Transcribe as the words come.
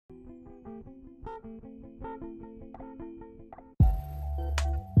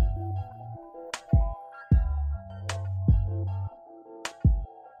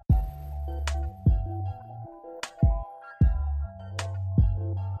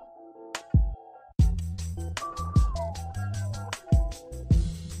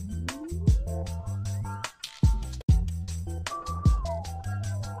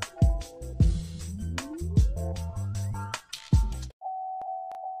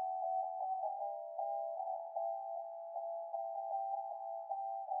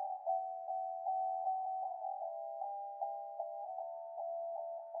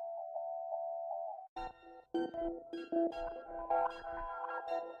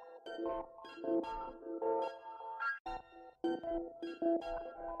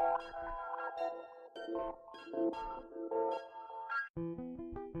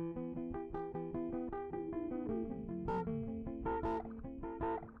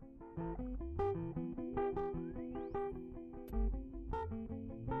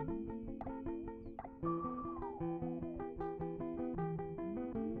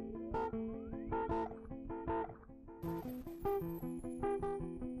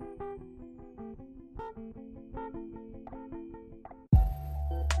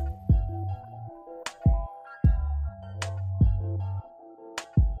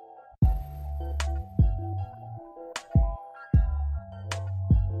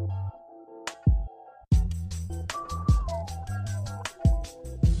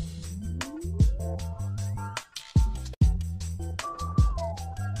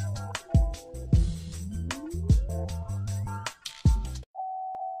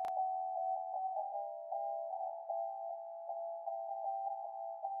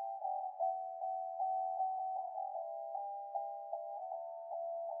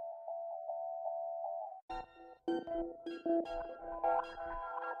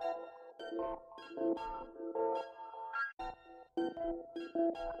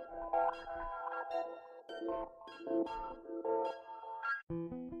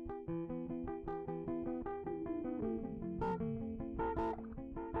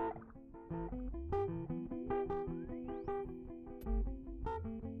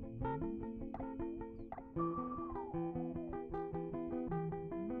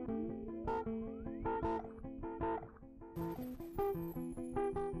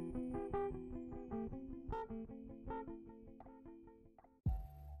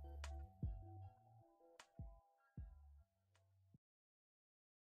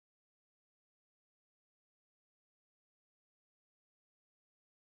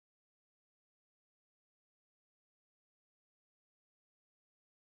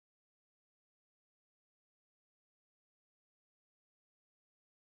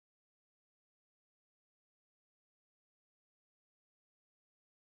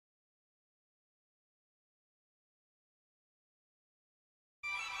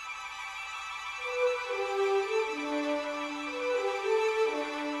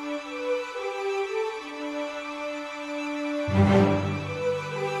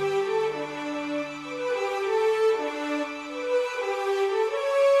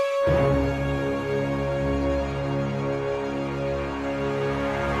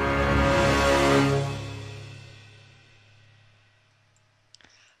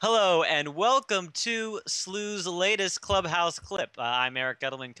Hello and welcome to Slooh's latest Clubhouse clip. I'm Eric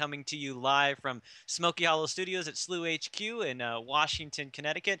Edelman coming to you live from Smoky Hollow Studios at Slooh HQ in Washington,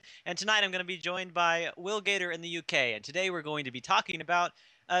 Connecticut. And tonight I'm going to be joined by Will Gator in the UK. And today we're going to be talking about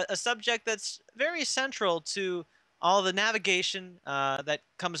a subject that's very central to all the navigation that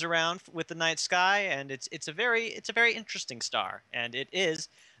comes around with the night sky. And it's a very interesting star, and it is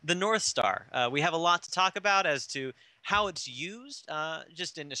the North Star. We have a lot to talk about as to how it's used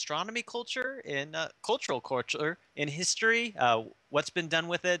just in astronomy culture, in cultural culture, in history, what's been done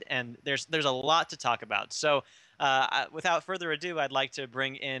with it, and there's a lot to talk about. So without further ado, I'd like to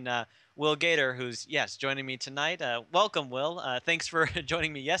bring in Will Gator, who's, yes, joining me tonight. Welcome, Will. Thanks for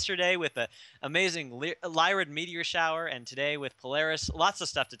joining me yesterday with the amazing Lyrid meteor shower, and today with Polaris. Lots of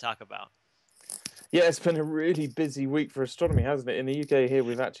stuff to talk about. Yeah, it's been a really busy week for astronomy, hasn't it? In the UK here,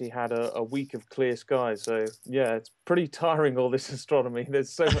 we've actually had a week of clear skies. So, yeah, it's pretty tiring, all this astronomy. There's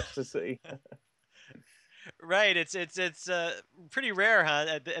so much to see. Right. It's pretty rare,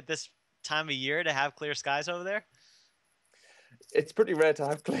 huh, at this time of year to have clear skies over there? It's pretty rare to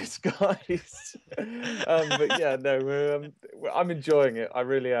have clear skies. But, yeah, no, I'm enjoying it. I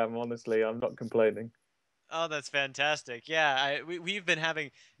really am, honestly. I'm not complaining. Oh, that's fantastic. Yeah, we've been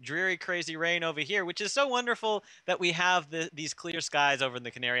having dreary, crazy rain over here, which is so wonderful that we have these clear skies over in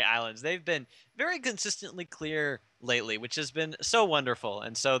the Canary Islands. They've been very consistently clear lately, which has been so wonderful.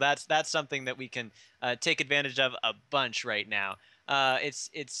 And so that's something that we can take advantage of a bunch right now.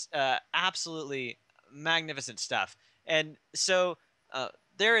 It's absolutely magnificent stuff. And so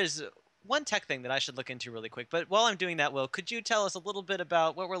there is one tech thing that I should look into really quick. But while I'm doing that, Will, could you tell us a little bit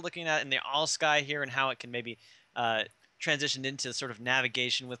about what we're looking at in the all sky here and how it can maybe transition into sort of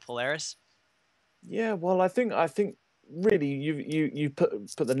navigation with Polaris? Yeah, well, I think really you put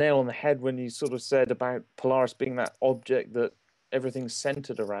the nail on the head when you sort of said about Polaris being that object that everything's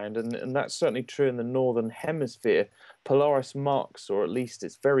centered around, and that's certainly true in the Northern Hemisphere. Polaris marks, or at least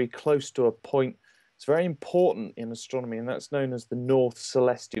it's very close to a point. It's very important in astronomy, and that's known as the North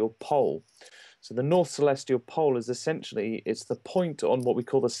Celestial Pole. So the North Celestial Pole is essentially, it's the point on what we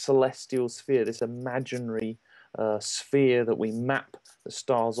call the celestial sphere, this imaginary sphere that we map the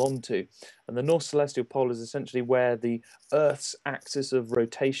stars onto. And the North Celestial Pole is essentially where the Earth's axis of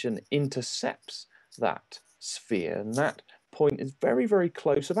rotation intercepts that sphere. And that point is very, very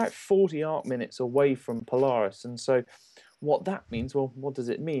close, about 40 arc minutes away from Polaris. And so what that means, well, what does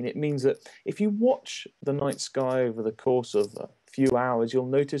it mean? It means that if you watch the night sky over the course of a few hours, you'll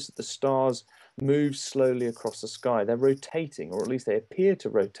notice that the stars move slowly across the sky. They're rotating, or at least they appear to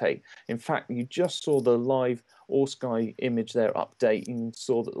rotate. In fact, you just saw the live all sky image there update and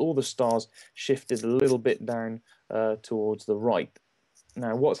saw that all the stars shifted a little bit down towards the right.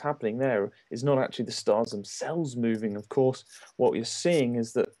 Now, what's happening there is not actually the stars themselves moving, of course. What you're seeing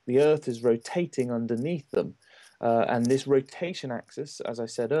is that the Earth is rotating underneath them. And this rotation axis, as I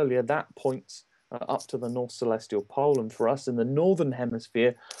said earlier, that points up to the North Celestial Pole. And for us in the Northern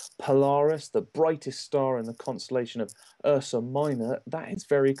Hemisphere, Polaris, the brightest star in the constellation of Ursa Minor, that is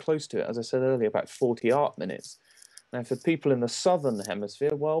very close to it, as I said earlier, about 40 arc minutes. Now, for people in the Southern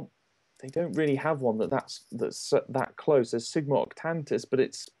Hemisphere, well, they don't really have one that's that close. There's Sigma Octantis, but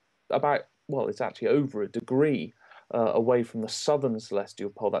it's about, well, it's actually over a degree away from the southern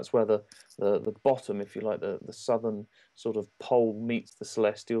celestial pole. That's where the bottom, if you like, the southern sort of pole meets the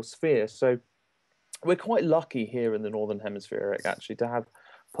celestial sphere. So we're quite lucky here in the Northern Hemisphere, Eric, actually, to have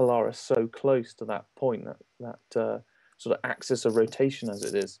Polaris so close to that point, that sort of axis of rotation as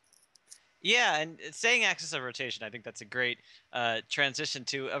it is. Yeah, and saying axis of rotation, I think that's a great transition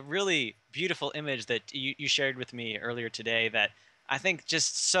to a really beautiful image that you shared with me earlier today that I think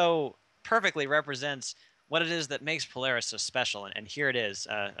just so perfectly represents what it is that makes Polaris so special. And here it is,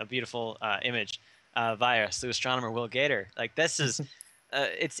 a beautiful image via Slooh astronomer Will Gator. Like this is,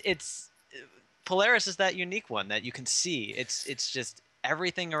 it's Polaris is that unique one that you can see. It's just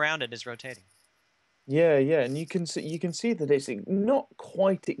everything around it is rotating. Yeah, yeah, and you can see that it's not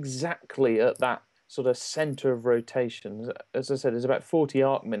quite exactly at that sort of center of rotation. As I said, it's about 40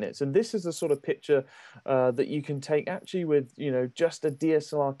 arc minutes, and this is the sort of picture that you can take actually with just a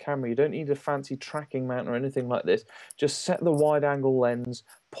DSLR camera. You don't need a fancy tracking mount or anything like this. Just set the wide angle lens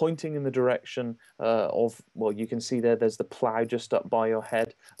pointing in the direction of, well, you can see there's the plow just up by your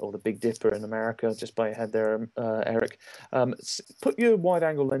head, or the Big Dipper in America just by your head there, Eric. Put your wide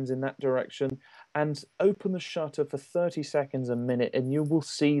angle lens in that direction and open the shutter for 30 seconds a minute, and you will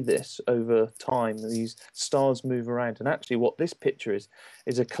see this over time. These stars move around. And actually what this picture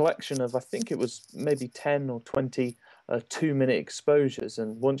is a collection of, I think it was maybe 10 or 20 2-minute exposures.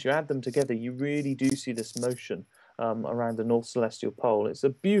 And once you add them together, you really do see this motion around the North Celestial Pole. It's a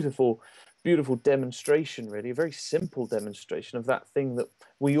beautiful, beautiful demonstration, really, a very simple demonstration of that thing that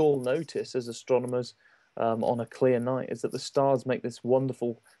we all notice as astronomers on a clear night, is that the stars make this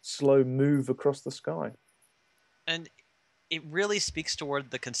wonderful slow move across the sky. And it really speaks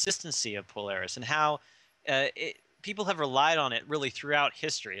toward the consistency of Polaris and how people have relied on it really throughout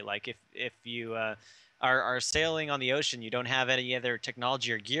history. Like if you are sailing on the ocean, you don't have any other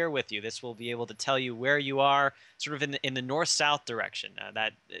technology or gear with you, this will be able to tell you where you are, sort of in the north-south direction.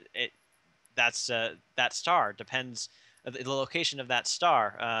 That star depends. The location of that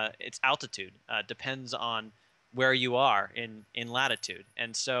star, its altitude depends on where you are in latitude,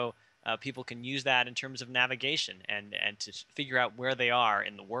 and so people can use that in terms of navigation and to figure out where they are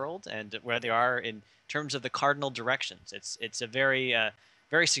in the world and where they are in terms of the cardinal directions. It's a very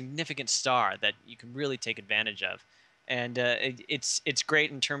significant star that you can really take advantage of, and it's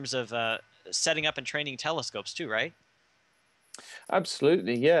great in terms of setting up and training telescopes too, right?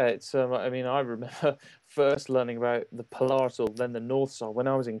 Absolutely, yeah. It's I mean, I remember first learning about the Polaris, or then the North Star, when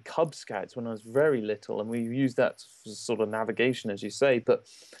I was in Cub Scouts when I was very little, and we used that for sort of navigation, as you say. But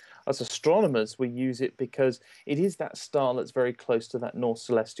as astronomers, we use it because it is that star that's very close to that North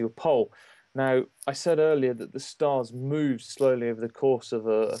Celestial Pole. Now, I said earlier that the stars move slowly over the course of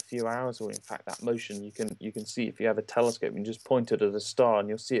a few hours, or in fact, that motion you can see if you have a telescope and just point it at a star, and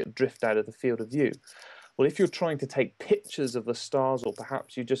you'll see it drift out of the field of view. Well, if you're trying to take pictures of the stars, or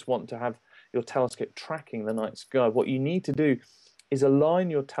perhaps you just want to have your telescope tracking the night sky, what you need to do is align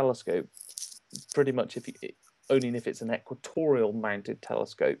your telescope pretty much, only if it's an equatorial mounted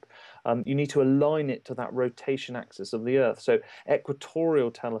telescope. You need to align it to that rotation axis of the Earth. So equatorial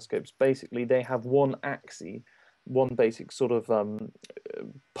telescopes, basically, they have one axis, one basic sort of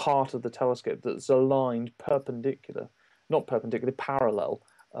part of the telescope that's aligned perpendicular, not perpendicular, parallel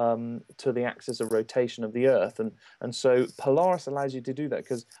to the axis of rotation of the Earth. And so Polaris allows you to do that,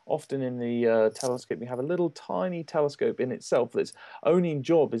 because often in the telescope you have a little tiny telescope in itself that's only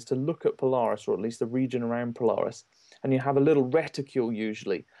job is to look at Polaris, or at least the region around Polaris, and you have a little reticule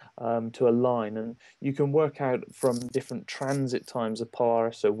usually to align, and you can work out from different transit times of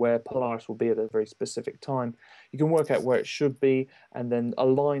Polaris, so where Polaris will be at a very specific time. You can work out where it should be, and then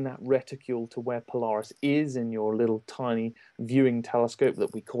align that reticule to where Polaris is in your little tiny viewing telescope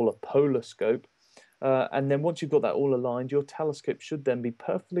that we call a polarscope. And then once you've got that all aligned, your telescope should then be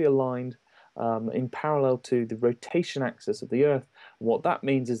perfectly aligned in parallel to the rotation axis of the Earth. What that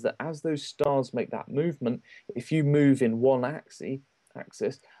means is that as those stars make that movement, if you move in one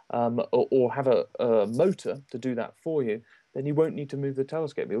axis, or have a motor to do that for you, then you won't need to move the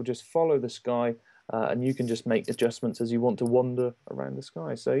telescope. It will just follow the sky, and you can just make adjustments as you want to wander around the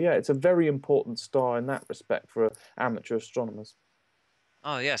sky. So yeah, it's a very important star in that respect for amateur astronomers.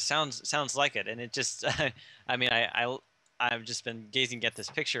 Oh yeah, sounds like it, and it just I mean I've just been gazing at this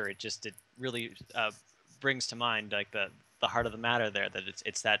picture. It really brings to mind like the heart of the matter there, that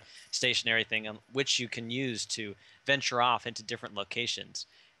it's that stationary thing which you can use to venture off into different locations,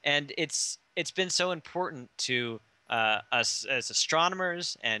 and it's been so important to us as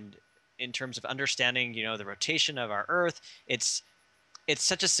astronomers, and in terms of understanding the rotation of our Earth. It's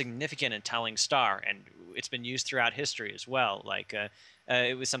such a significant and telling star, and it's been used throughout history as well. Like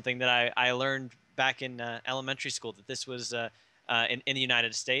it was something that I learned back in elementary school, that this was in the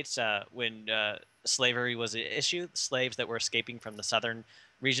United States when slavery was an issue. Slaves that were escaping from the southern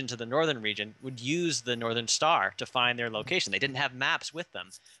region to the northern region would use the northern star to find their location. They didn't have maps with them,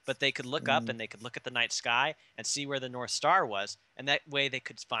 but they could look up Mm, and they could look at the night sky and see where the North Star was, and that way they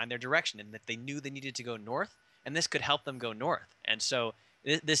could find their direction, and that they knew they needed to go north, and this could help them go north. And so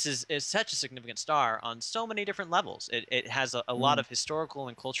this is such a significant star on so many different levels. It has a lot mm. of historical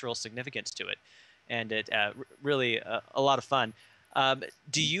and cultural significance to it, and it really a lot of fun.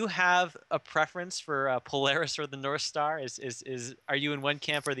 Do you have a preference for Polaris or the North Star? Is Are you in one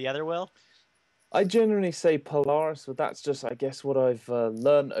camp or the other, Will? I generally say Polaris, but that's just, I guess, what I've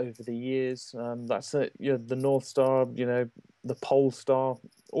learned over the years. That's it. You know, the North Star, the Pole Star.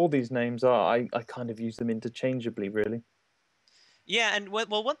 All these names are. I kind of use them interchangeably, really. Yeah, and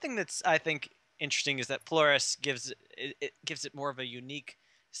well, one thing that's I think interesting is that Polaris it gives it more of a unique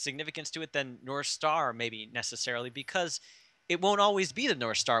significance to it than North Star, maybe necessarily, because it won't always be the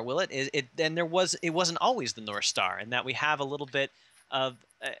North Star, will it? And it wasn't always the North Star, and that we have a little bit of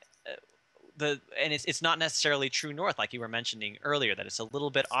uh, and it's not necessarily true north, like you were mentioning earlier, that it's a little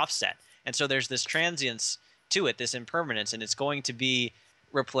bit offset, and so there's this transience to it, this impermanence, and it's going to be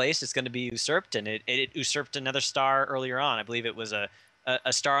replaced. It's going to be usurped, and it usurped another star earlier on. I believe it was a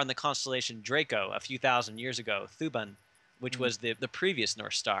star in the constellation Draco a few thousand years ago, Thuban, which Mm. was the previous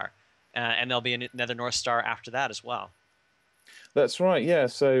North Star, and there'll be another North Star after that as well. That's right. Yeah.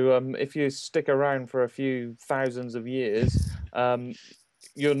 So if you stick around for a few thousands of years, um,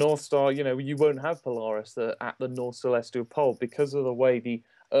 your North Star, you won't have Polaris at the North Celestial Pole because of the way the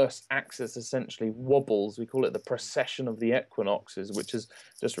Earth's axis essentially wobbles. We call it the precession of the equinoxes, which is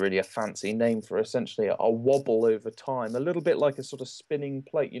just really a fancy name for essentially a wobble over time, a little bit like a sort of spinning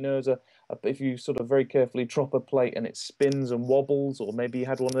plate. If you sort of very carefully drop a plate and it spins and wobbles, or maybe you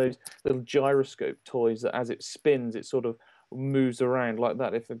had one of those little gyroscope toys that as it spins, it sort of moves around like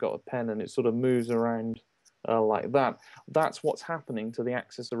that. If they've got a pen and it sort of moves around like that, that's what's happening to the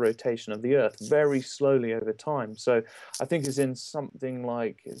axis of rotation of the Earth very slowly over time. So I think it's in something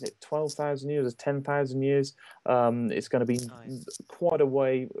like, is it 12,000 years or 10,000 years? It's going to be Nice. quite a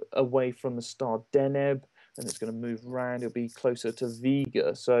way away from the star Deneb, and it's going to move around. It'll be closer to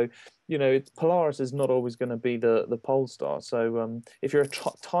Vega. So, Polaris is not always going to be the pole star. So if you're a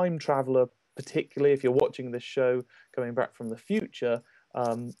time traveler, particularly if you're watching this show coming back from the future,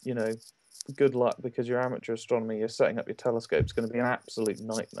 good luck, because your amateur astronomy, you're setting up your telescope, is going to be an absolute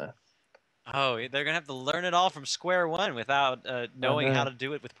nightmare. Oh, they're gonna have to learn it all from square one without I knowing how know. to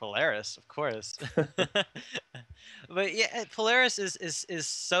do it with Polaris, of course. But yeah, Polaris is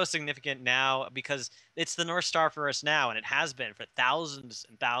so significant now because it's the North Star for us now, and it has been for thousands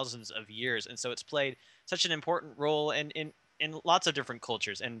and thousands of years, and so it's played such an important role in lots of different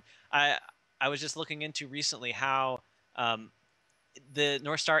cultures. And I I was just looking into recently how um, the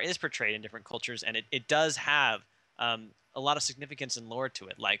North Star is portrayed in different cultures, and it does have a lot of significance and lore to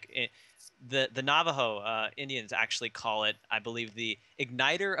it. The Navajo Indians actually call it, I believe, the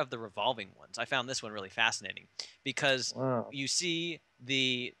igniter of the revolving ones. I found this one really fascinating because Wow. you see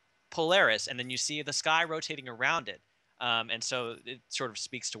the Polaris, and then you see the sky rotating around it. And so it sort of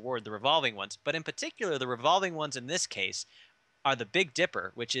speaks toward the revolving ones. But in particular, the revolving ones in this case are the Big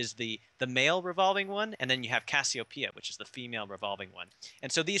Dipper, which is the male revolving one, and then you have Cassiopeia, which is the female revolving one.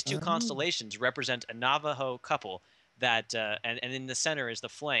 And so these two Oh. constellations represent a Navajo couple that, and in the center is the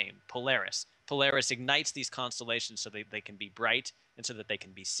flame, Polaris. Polaris ignites these constellations so they can be bright and so that they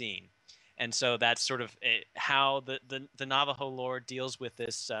can be seen. And so that's sort of how the Navajo lore deals with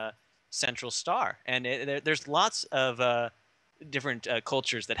this central star. And there's lots of different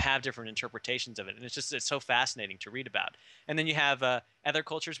cultures that have different interpretations of it, and it's so fascinating to read about. And then you have other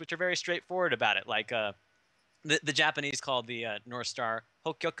cultures which are very straightforward about it, like the Japanese call the North Star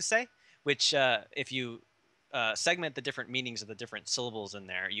Hokkyokusei, which if you segment the different meanings of the different syllables in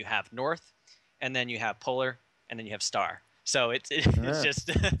there, you have north, and then you have polar, and then you have star. So it's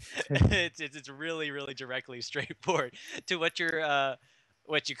just it's really really directly straightforward to what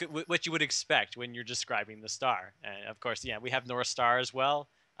you would expect when you're describing the star. And of course, yeah, we have North Star as well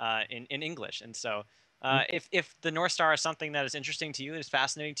in English, and so if the North Star is something that is interesting to you, is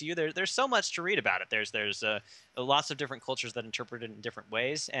fascinating to you, there's so much to read about it. There's lots of different cultures that interpret it in different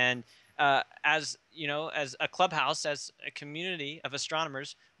ways, and as you know, as a clubhouse, as a community of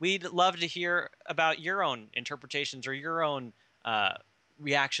astronomers, we'd love to hear about your own interpretations or your own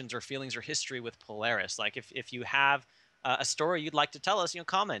reactions or feelings or history with Polaris. Like if you have a story you'd like to tell us,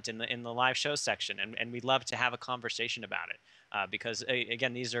 comment in the live show section, and we'd love to have a conversation about it. Because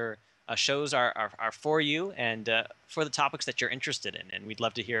again, these are shows are for you and for the topics that you're interested in, and we'd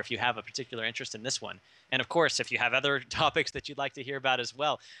love to hear if you have a particular interest in this one. And of course, if you have other topics that you'd like to hear about as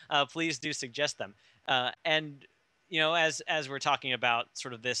well, please do suggest them. And as we're talking about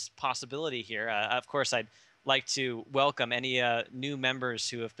sort of this possibility here, of course, I'd like to welcome any new members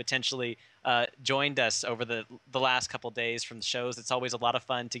who have potentially joined us over the last couple days from the shows. It's always a lot of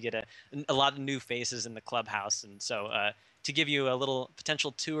fun to get a lot of new faces in the clubhouse, and so to give you a little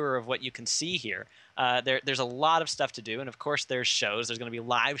potential tour of what you can see here, there's a lot of stuff to do, and of course there's shows. There's going to be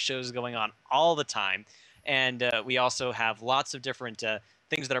live shows going on all the time, and we also have lots of different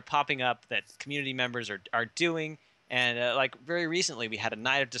things that are popping up that community members are doing. And like very recently, we had a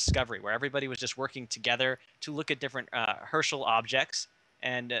night of discovery where everybody was just working together to look at different Herschel objects.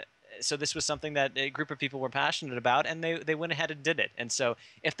 And so this was something that a group of people were passionate about, and they went ahead and did it. And so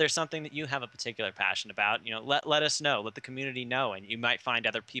if there's something that you have a particular passion about, let us know, let the community know, and you might find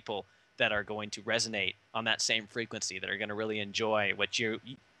other people that are going to resonate on that same frequency, that are going to really enjoy what you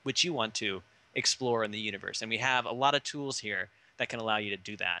want to explore in the universe. And we have a lot of tools here that can allow you to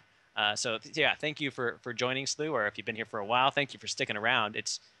do that. So yeah, thank you for joining, Slooh, or if you've been here for a while, thank you for sticking around.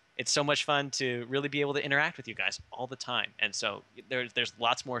 It's so much fun to really be able to interact with you guys all the time, and so there's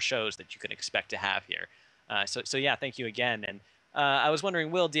lots more shows that you can expect to have here. So yeah, thank you again. And I was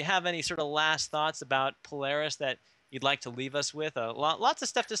wondering, Will, do you have any sort of last thoughts about Polaris that you'd like to leave us with? Lots of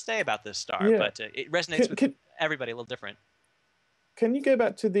stuff to say about this star, but it resonates with everybody a little different. Can you go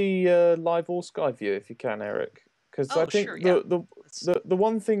back to the live all sky view if you can, Eric? Because I think sure, yeah. the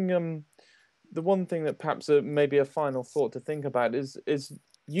one thing that perhaps maybe a final thought to think about is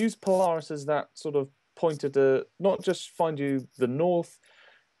use Polaris as that sort of pointer to not just find you the north,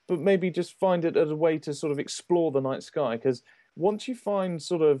 but maybe just find it as a way to sort of explore the night sky. Because once you find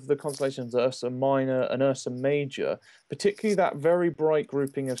sort of the constellations Ursa Minor and Ursa Major, particularly that very bright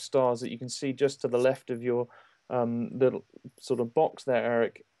grouping of stars that you can see just to the left of your little sort of box there,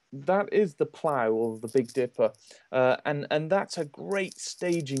 Eric, that is the Plough or the Big Dipper, and that's a great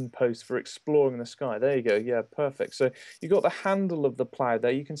staging post for exploring the sky. There you go. Yeah, perfect. So you got the handle of the Plough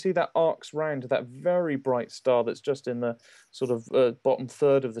there. You can see that arcs round to that very bright star that's just in the sort of bottom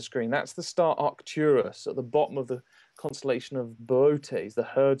third of the screen. That's the star Arcturus at the bottom of the constellation of Boötes, the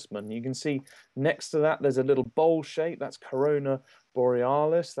herdsman. You can see next to that there's a little bowl shape. That's Corona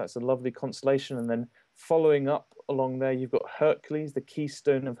Borealis. That's a lovely constellation, and then following up along there, you've got Hercules, the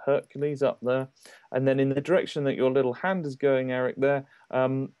keystone of Hercules up there. And then in the direction that your little hand is going, Eric, there,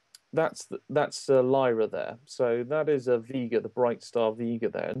 that's Lyra there. So that is a Vega, the bright star Vega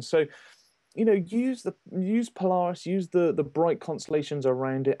there. And so, use Polaris, use the bright constellations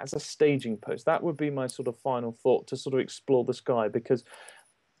around it as a staging post. That would be my sort of final thought, to sort of explore the sky, because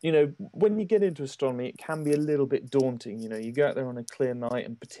when you get into astronomy, it can be a little bit daunting. You go out there on a clear night,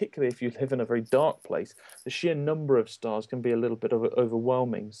 and particularly if you live in a very dark place, the sheer number of stars can be a little bit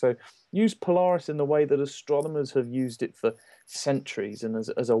overwhelming. So use Polaris in the way that astronomers have used it for centuries, and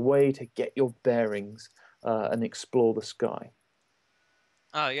as a way to get your bearings and explore the sky.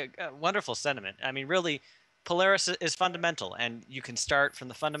 Oh, yeah, wonderful sentiment. I mean, really, Polaris is fundamental, and you can start from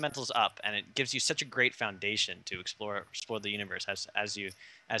the fundamentals up, and it gives you such a great foundation to explore the universe, as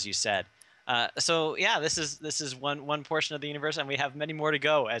you said. So yeah, this is one portion of the universe, and we have many more to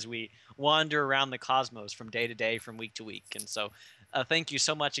go as we wander around the cosmos from day to day, from week to week. And so, thank you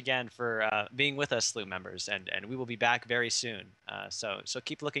so much again for being with us, Slooh members, and we will be back very soon. So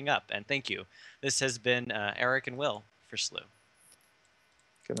keep looking up, and thank you. This has been Eric and Will for Slooh.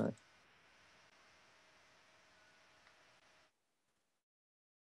 Good night.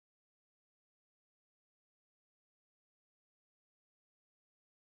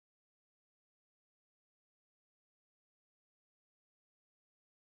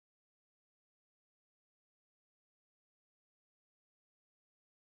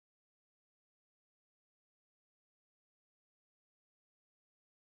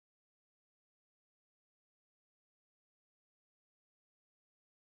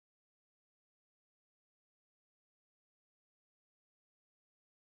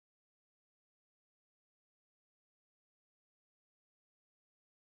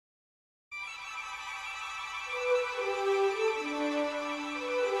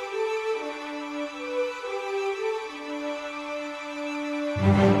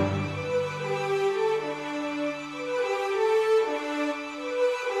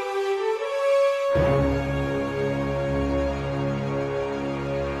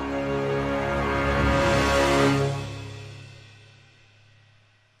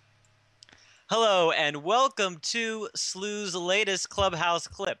 and welcome to Slooh's latest Clubhouse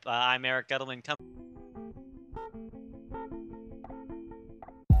clip. I'm Eric Edelman.